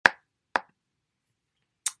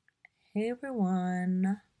Hey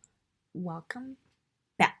everyone, welcome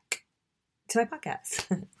back to my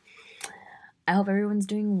podcast. I hope everyone's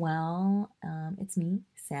doing well. It's me,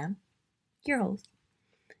 Sam, your host.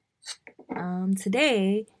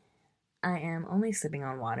 Today I am only sipping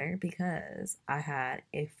on water because I had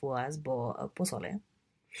a full ass bowl of pozole.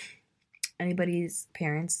 Anybody's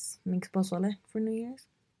parents make pozole for New Year's?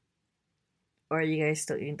 Or are you guys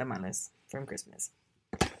still eating tamales from Christmas?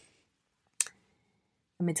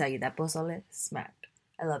 Let me tell you, that pozole smacked.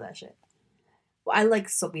 I love that shit. Well, I like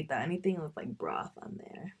sopita, anything with like broth on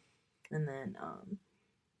there. And then,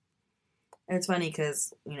 and it's funny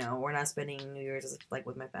because, we're not spending New Year's like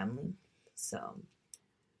with my family. So,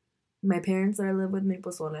 my parents that I live with make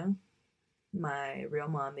pozole. My real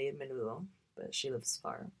mom made menudo, but she lives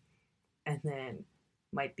far. And then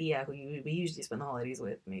my tia, who we usually spend the holidays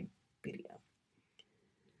with, made birria.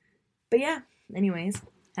 But yeah, anyways,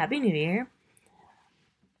 Happy New Year.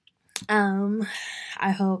 I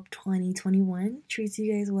hope 2021 treats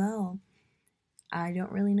you guys well. I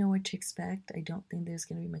don't really know what to expect. I don't think there's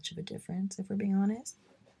going to be much of a difference, if we're being honest.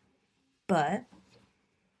 But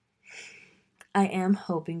I am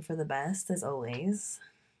hoping for the best, as always.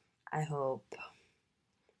 I hope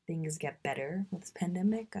things get better with this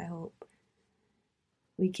pandemic. I hope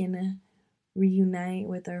we can reunite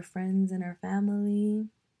with our friends and our family.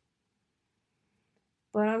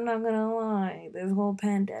 But I'm not going to lie, this whole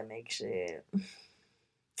pandemic shit,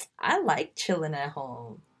 I like chilling at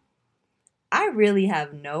home. I really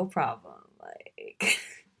have no problem. Like,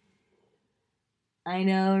 I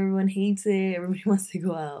know everyone hates it. Everybody wants to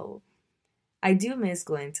go out. I do miss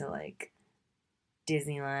going to like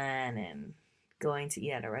Disneyland and going to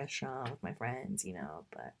eat at a restaurant with my friends,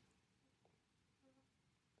 but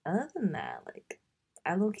other than that, like,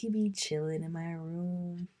 I low-key be chilling in my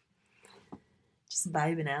room, just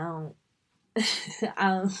vibing out.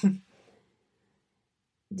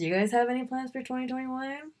 Do you guys have any plans for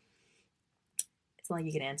 2021? It's not like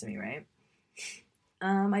you can answer me, right?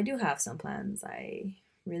 I do have some plans. I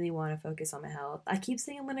really want to focus on my health. I keep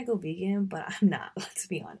saying I'm going to go vegan, but I'm not. Let's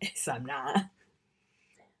be honest, I'm not.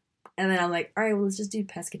 And then I'm like, all right, well, let's just do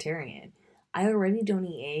pescatarian. I already don't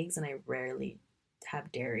eat eggs, and I rarely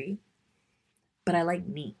have dairy. But I like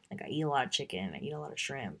meat. Like, I eat a lot of chicken. I eat a lot of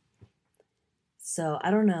shrimp. So, I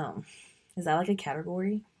don't know. Is that like a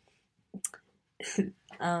category?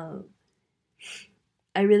 I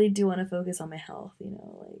really do want to focus on my health,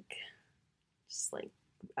 like, just like,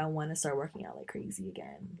 I want to start working out like crazy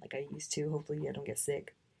again, like I used to. Hopefully I don't get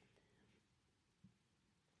sick.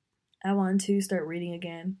 I want to start reading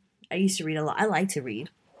again. I used to read a lot. I like to read.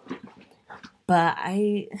 But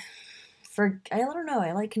I don't know,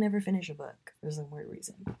 I can never finish a book for some weird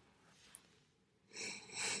reason.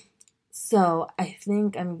 So I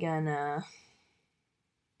think I'm gonna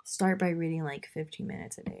start by reading like 15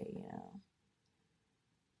 minutes a day,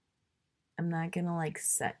 I'm not gonna like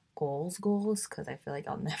set goals because I feel like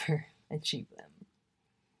I'll never achieve them.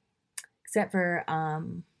 Except for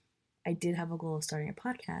I did have a goal of starting a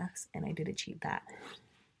podcast, and I did achieve that.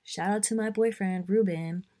 Shout out to my boyfriend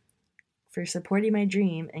Ruben for supporting my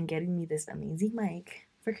dream and getting me this amazing mic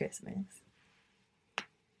for Christmas.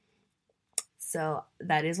 So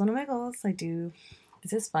that is one of my goals. This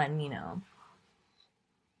is fun,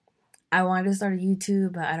 I wanted to start a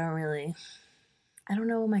YouTube, but I don't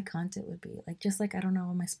know what my content would be. Like, just like I don't know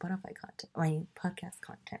what my Spotify content, my podcast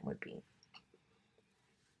content would be.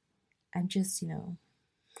 I'm just,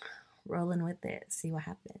 rolling with it, see what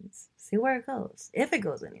happens, see where it goes, if it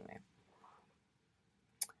goes anywhere.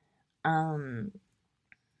 I'm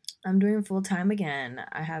doing full time again.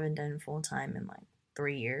 I haven't done full time in like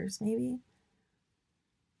 3 years, maybe.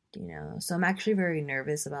 So I'm actually very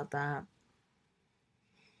nervous about that.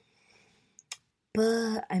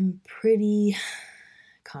 But I'm pretty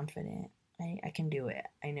confident. I can do it.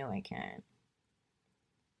 I know I can.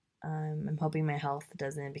 I'm hoping my health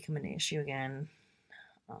doesn't become an issue again.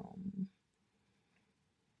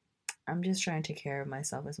 I'm just trying to take care of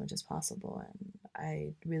myself as much as possible, and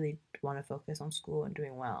I really want to focus on school and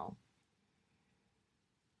doing well.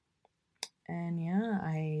 And yeah,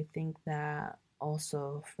 I think that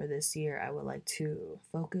also for this year, I would like to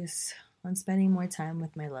focus on spending more time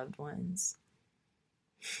with my loved ones.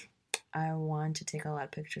 I want to take a lot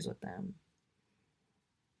of pictures with them.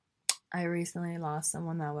 I recently lost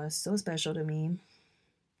someone that was so special to me,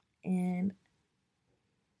 and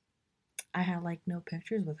I had like no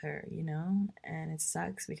pictures with her, and it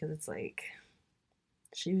sucks because it's like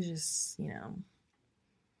she was just, yeah,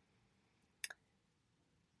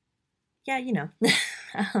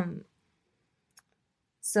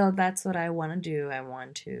 so that's what I want to do. I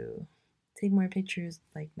want to take more pictures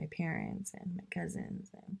with, like, my parents and my cousins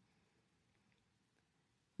and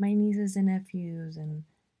my nieces and nephews, and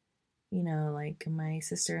like my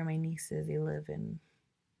sister and my nieces. They live in,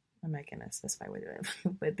 I'm not gonna specify where they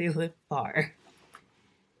live, but they live far.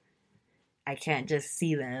 I can't just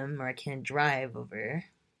see them, or I can't drive over.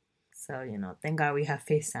 So, thank God we have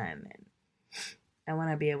FaceTime, and I want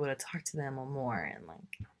to be able to talk to them more, and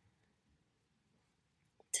like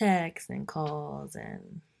text and calls.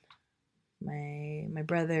 And my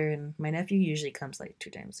brother and my nephew usually comes like 2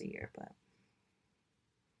 times a year, but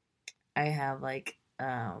I have like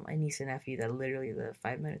a niece and nephew that literally live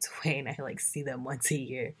 5 minutes away, and I like see them once a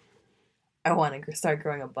year. I want to start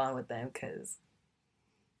growing a bond with them because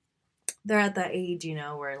they're at that age,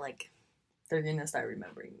 where like they're gonna start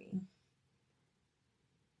remembering me.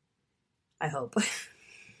 I hope.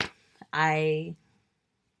 I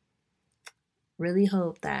really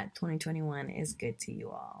hope that 2021 is good to you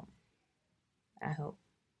all. I hope.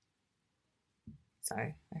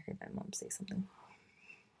 Sorry, I heard my mom say something.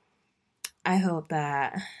 I hope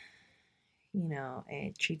that,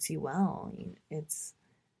 it treats you well.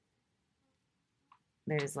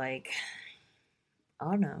 There's like, I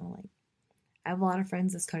don't know, like, I have a lot of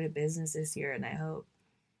friends that started business this year, and I hope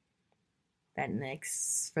that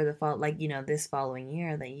for the fall, like, this following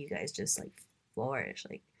year, that you guys just like flourish,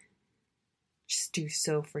 like, just do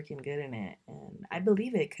so freaking good in it. And I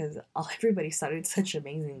believe it because everybody started such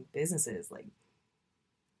amazing businesses, like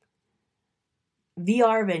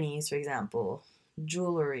VR venues, for example,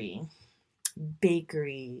 jewelry,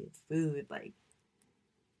 bakery, food, like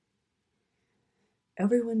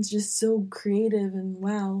everyone's just so creative, and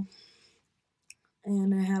wow.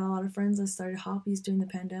 And I had a lot of friends that started hobbies during the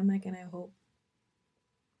pandemic, and I hope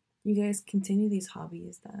you guys continue these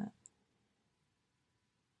hobbies that,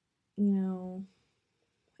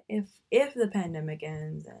 if the pandemic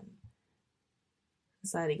ends and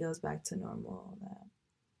society goes back to normal, that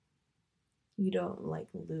you don't like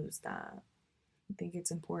lose that. I think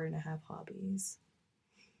it's important to have hobbies.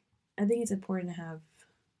 I think it's important to have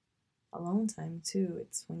alone time too.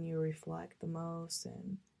 It's when you reflect the most,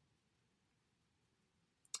 and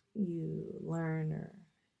you learn, or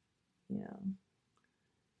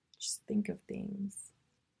just think of things.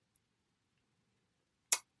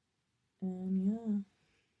 And yeah,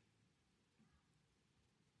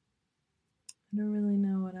 I don't really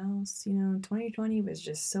know what else. 2020 was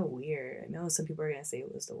just so weird. I know some people are gonna say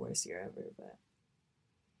it was the worst year ever, but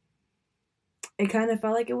it kind of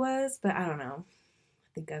felt like it was. But I don't know. I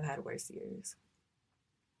think I've had worse years.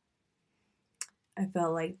 I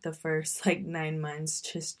felt like the first like 9 months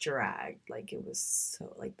just dragged. Like it was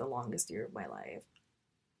so like the longest year of my life.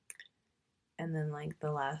 And then like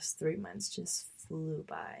the last 3 months just flew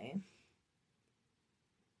by.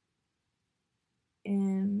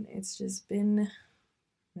 And it's just been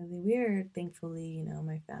really weird. Thankfully,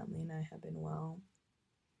 my family and I have been well.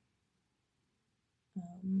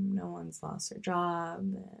 No one's lost their job,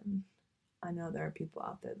 and I know there are people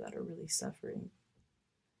out there that are really suffering.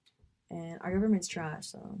 And our government's trash,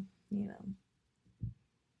 so,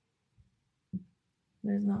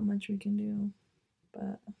 there's not much we can do,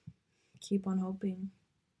 but keep on hoping.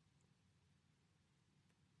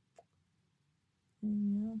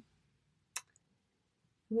 And yeah,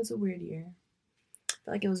 it was a weird year. I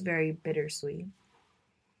feel like it was very bittersweet.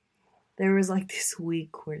 There was like this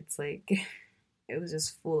week where it's like, it was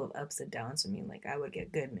just full of ups and downs for me. Like I would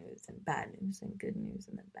get good news and bad news and good news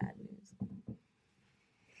and then bad news.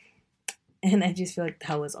 And I just feel like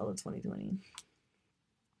that was all of 2020.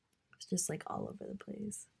 It's just like all over the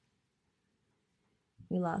place.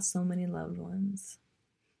 We lost so many loved ones.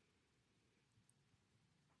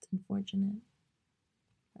 It's unfortunate.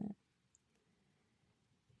 But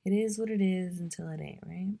it is what it is until it ain't,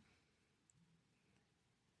 right?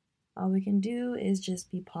 All we can do is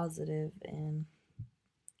just be positive and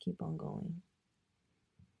keep on going.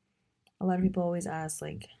 A lot of people always ask,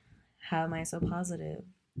 like, how am I so positive?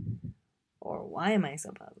 Or why am I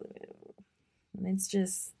so positive? And it's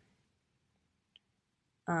just,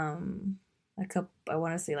 I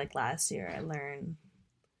want to say like last year, I learned,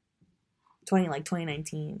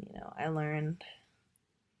 2019, I learned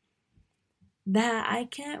that I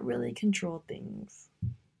can't really control things.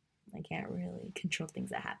 I can't really control things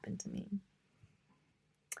that happen to me.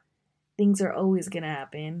 Things are always going to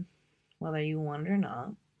happen, whether you want it or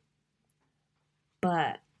not.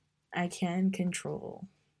 But I can control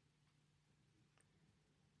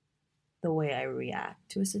the way I react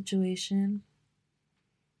to a situation.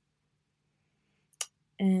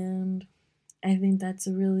 And I think that's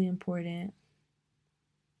really important.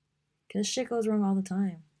 Because shit goes wrong all the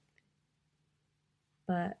time.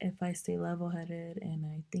 But if I stay level headed and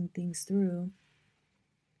I think things through,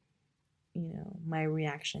 my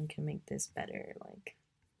reaction can make this better, like,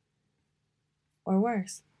 or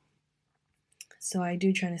worse. So I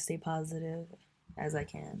do try to stay positive as I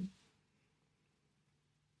can.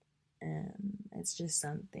 And it's just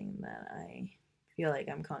something that I feel like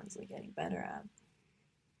I'm constantly getting better at.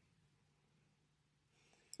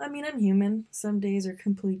 I mean, I'm human. Some days are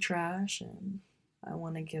complete trash and I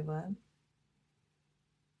want to give up.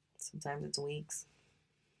 Sometimes it's weeks.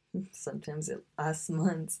 Sometimes it lasts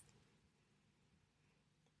months.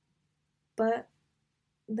 But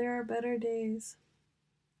there are better days.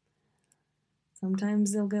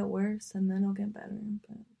 Sometimes they'll get worse and then it'll get better.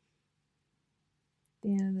 But at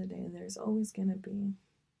the end of the day, there's always going to be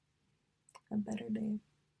a better day.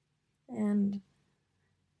 And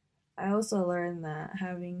I also learned that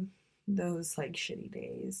having those like shitty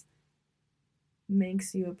days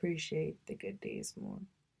makes you appreciate the good days more.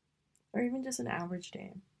 Or even just an average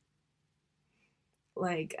day.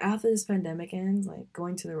 Like after this pandemic ends, like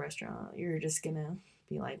going to the restaurant, you're just gonna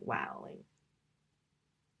be like, wow, like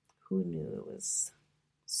who knew it was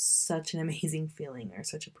such an amazing feeling or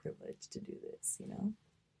such a privilege to do this?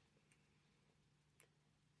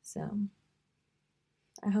 So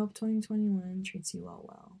I hope 2021 treats you all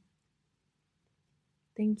well.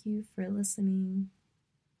 Thank you for listening,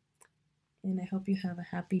 and I hope you have a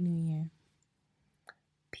happy new year.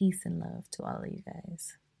 Peace and love to all of you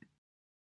guys.